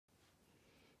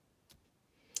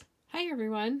Hi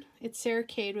everyone, it's Sarah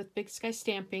Cade with Big Sky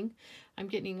Stamping. I'm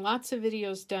getting lots of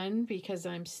videos done because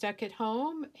I'm stuck at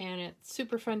home, and it's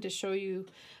super fun to show you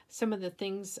some of the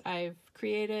things I've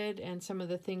created and some of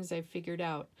the things I've figured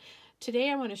out. Today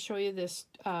I want to show you this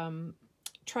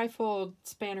trifold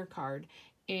spanner card,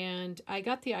 and I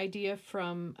got the idea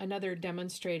from another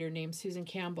demonstrator named Susan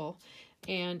Campbell,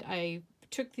 and I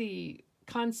took the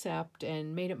concept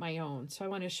and made it my own. So I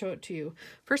want to show it to you.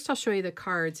 First I'll show you the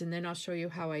cards, and then I'll show you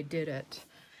how I did it.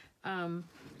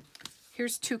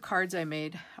 Here's two cards I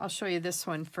made. I'll show you this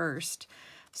one first.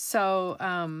 So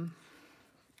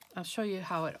I'll show you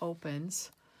how it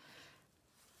opens.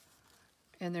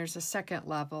 And there's a second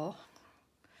level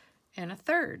and a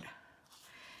third.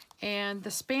 And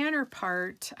the spanner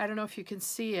part, I don't know if you can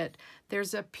see it,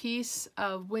 there's a piece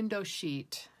of window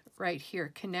sheet right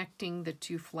here connecting the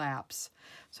two flaps.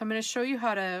 So I'm going to show you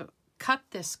how to cut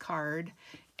this card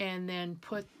and then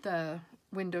put the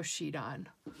window sheet on.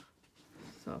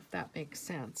 So if that makes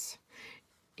sense.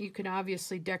 You can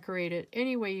obviously decorate it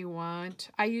any way you want.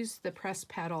 I use the press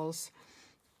petals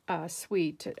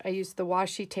suite. I use the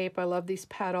washi tape. I love these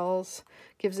petals.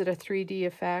 Gives it a 3D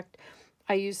effect.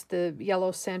 I use the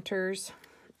yellow centers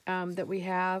that we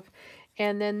have.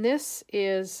 And then this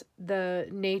is the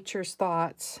Nature's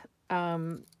Thoughts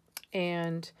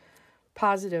and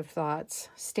Positive Thoughts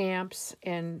stamps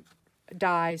and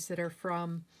dies that are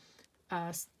from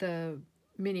the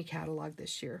mini catalog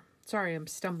this year. Sorry, I'm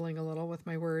stumbling a little with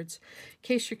my words. In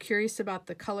case you're curious about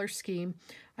the color scheme,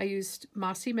 I used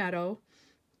Mossy Meadow,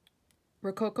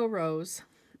 Rococo Rose,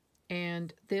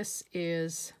 and this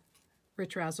is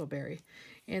Rich Razzleberry.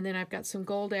 And then I've got some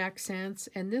gold accents,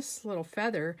 and this little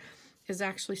feather is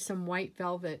actually some white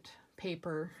velvet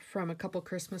paper from a couple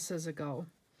Christmases ago.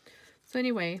 So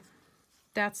anyway,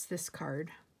 that's this card.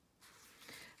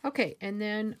 Okay, and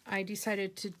then I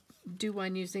decided to do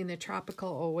one using the Tropical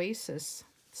Oasis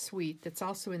suite that's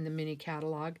also in the mini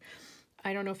catalog.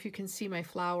 I don't know if you can see my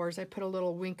flowers. I put a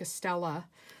little Wink of Stella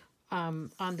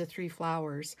on the three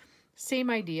flowers.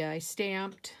 Same idea. I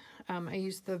stamped. I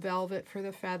used the velvet for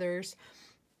the feathers.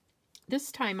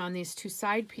 This time on these two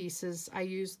side pieces, I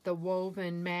used the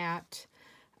woven matte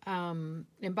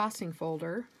embossing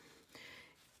folder.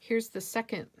 Here's the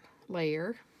second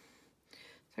layer.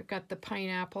 So I've got the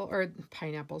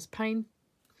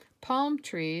palm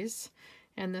trees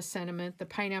and the sentiment, the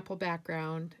pineapple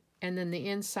background, and then the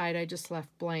inside I just left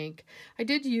blank. I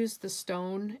did use the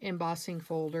stone embossing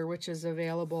folder, which is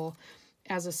available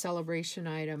as a celebration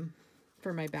item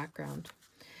for my background.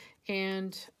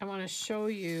 And I want to show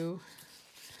you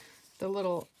the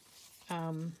little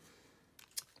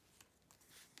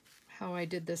how I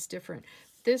did this different.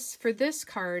 For this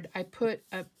card, I put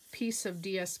a piece of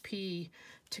DSP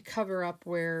to cover up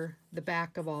where the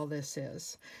back of all this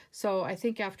is. So I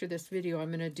think after this video, I'm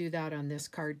going to do that on this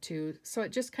card too. So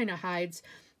it just kind of hides.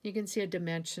 You can see a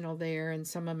dimensional there and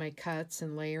some of my cuts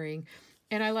and layering.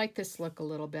 And I like this look a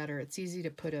little better. It's easy to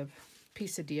put a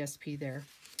piece of DSP there.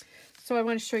 So I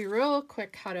want to show you real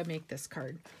quick how to make this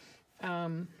card.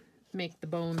 Make the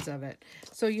bones of it.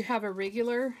 So you have a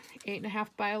regular 8.5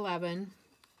 by 11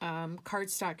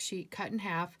 cardstock sheet cut in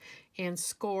half and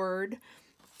scored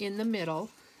in the middle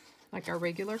like our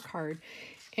regular card.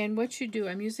 And what you do,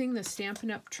 I'm using the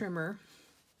Stampin'Up trimmer,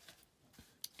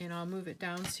 and I'll move it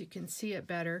down so you can see it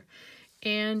better.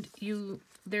 And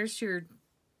there's your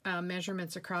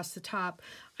measurements across the top.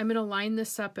 I'm going to line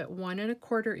this up at 1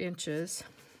 1/4 inches.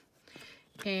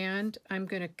 And I'm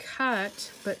going to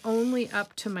cut, but only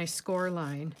up to my score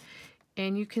line.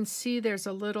 And you can see there's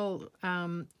a little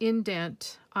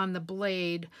indent on the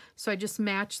blade, so I just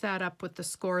match that up with the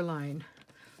score line.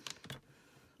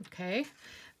 Okay,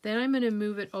 then I'm going to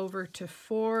move it over to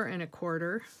 4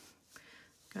 1/4.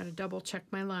 Got to double check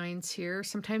my lines here.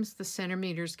 Sometimes the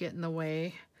centimeters get in the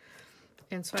way,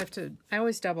 and so I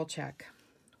always double check.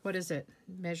 What is it?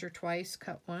 Measure twice,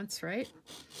 cut once, right?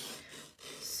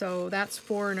 So that's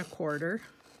 4 1/4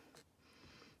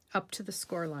 up to the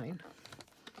score line.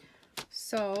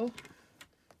 So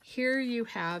here you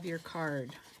have your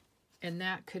card, and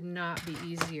that could not be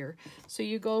easier. So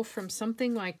you go from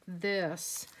something like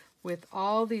this with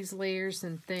all these layers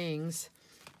and things,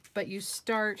 but you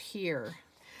start here.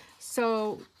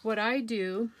 So what I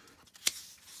do,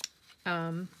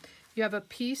 you have a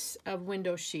piece of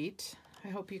window sheet. I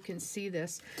hope you can see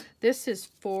this. This is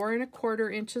 4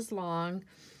 1/4 inches long,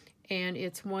 and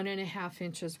it's 1 1/2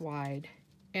 inches wide.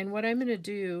 And what I'm going to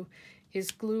do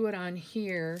is glue it on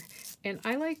here, and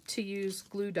I like to use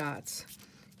glue dots.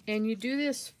 And you do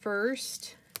this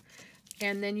first,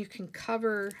 and then you can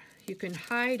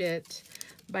hide it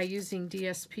by using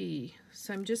DSP.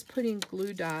 So I'm just putting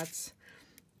glue dots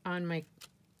on my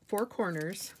 4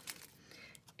 corners,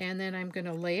 and then I'm going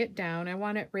to lay it down. I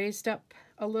want it raised up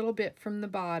a little bit from the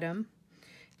bottom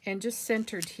and just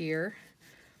centered here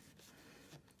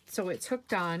so it's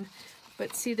hooked on,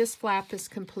 but see, this flap is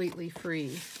completely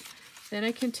free. Then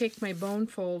I can take my bone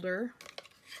folder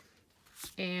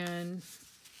and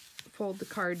fold the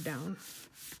card down.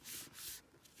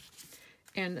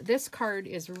 And this card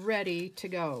is ready to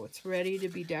go. It's ready to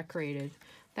be decorated.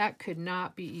 That could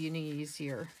not be any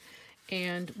easier.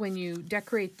 And when you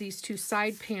decorate these 2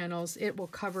 side panels, it will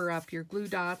cover up your glue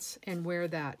dots and where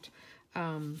that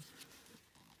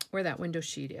window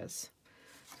sheet is.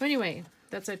 So anyway,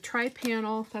 that's a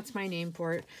tri-panel, that's my name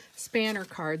for it, spanner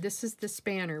card. This is the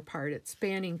spanner part. It's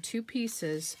spanning 2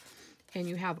 pieces, and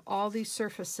you have all these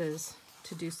surfaces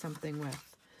to do something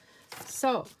with.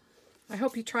 So I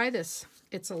hope you try this.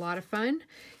 It's a lot of fun,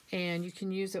 and you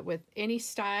can use it with any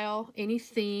style, any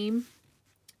theme,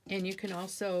 and you can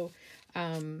also,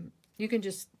 you can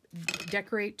just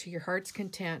decorate to your heart's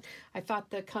content. I thought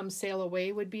the Come Sail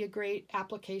Away would be a great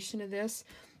application of this,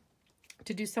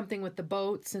 to do something with the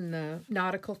boats and the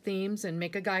nautical themes and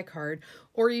make a guy card,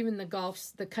 or even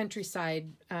the countryside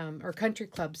or country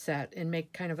club set and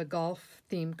make kind of a golf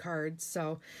theme card.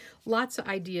 So lots of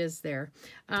ideas there.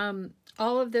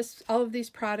 All of these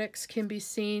products can be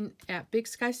seen at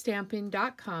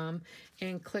bigskystamping.com,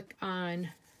 and click on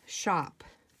shop,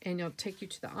 and it'll take you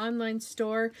to the online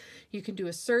store. You can do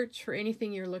a search for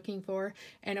anything you're looking for,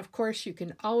 and of course you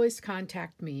can always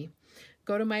contact me.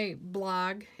 Go to my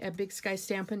blog at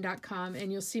bigskystampin.com,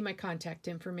 and you'll see my contact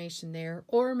information there,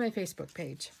 or my Facebook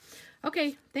page.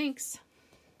 Okay, thanks.